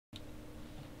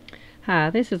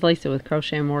Hi, this is Lisa with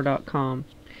crochetmore.com.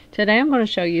 Today I'm going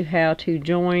to show you how to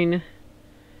join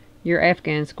your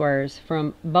Afghan squares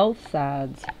from both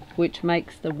sides, which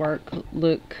makes the work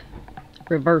look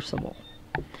reversible.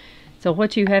 So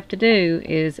what you have to do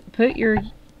is put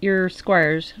your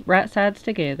squares right sides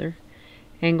together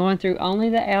and going through only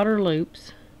the outer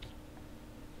loops.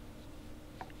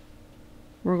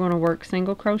 We're going to work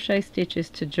single crochet stitches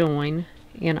to join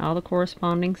in all the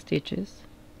corresponding stitches,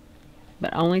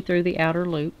 but only through the outer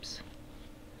loops.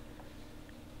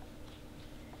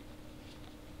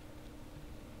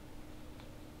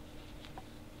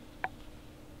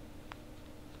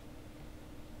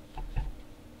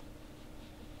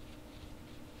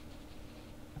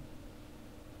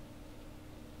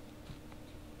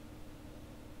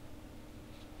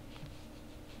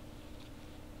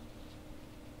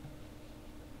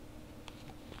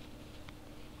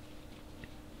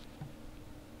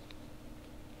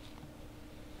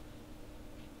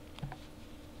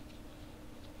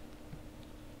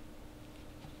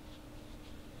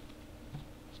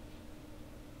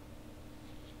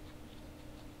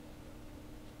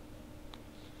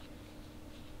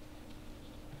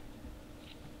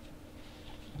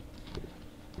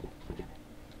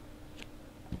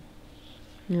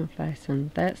 Now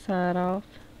fasten that side off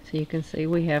so you can see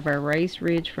we have our raised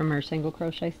ridge from our single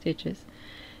crochet stitches.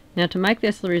 Now to make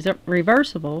this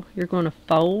reversible, you're going to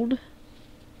fold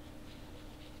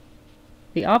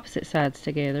the opposite sides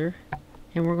together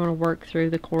and we're going to work through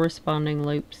the corresponding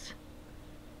loops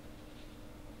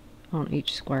on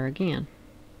each square again.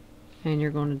 And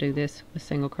you're going to do this with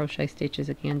single crochet stitches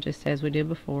again, just as we did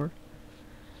before,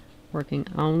 working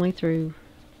only through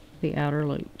the outer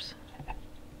loops.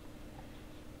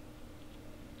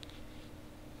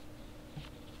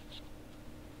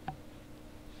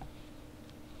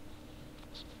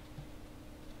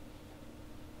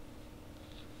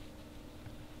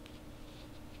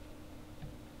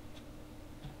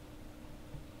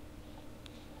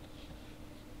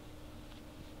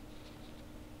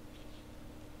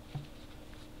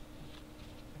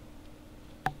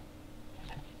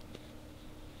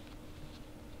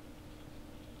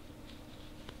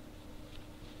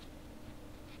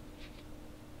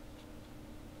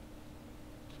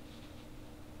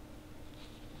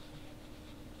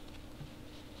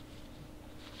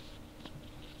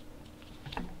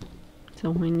 So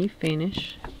when you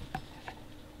finish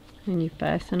and you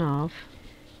fasten off,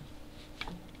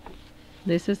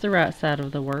 this is the right side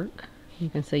of the work. You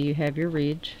can see you have your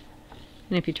ridge,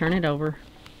 and if you turn it over,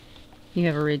 you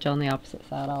have a ridge on the opposite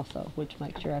side also, which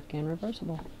makes your Afghan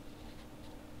reversible.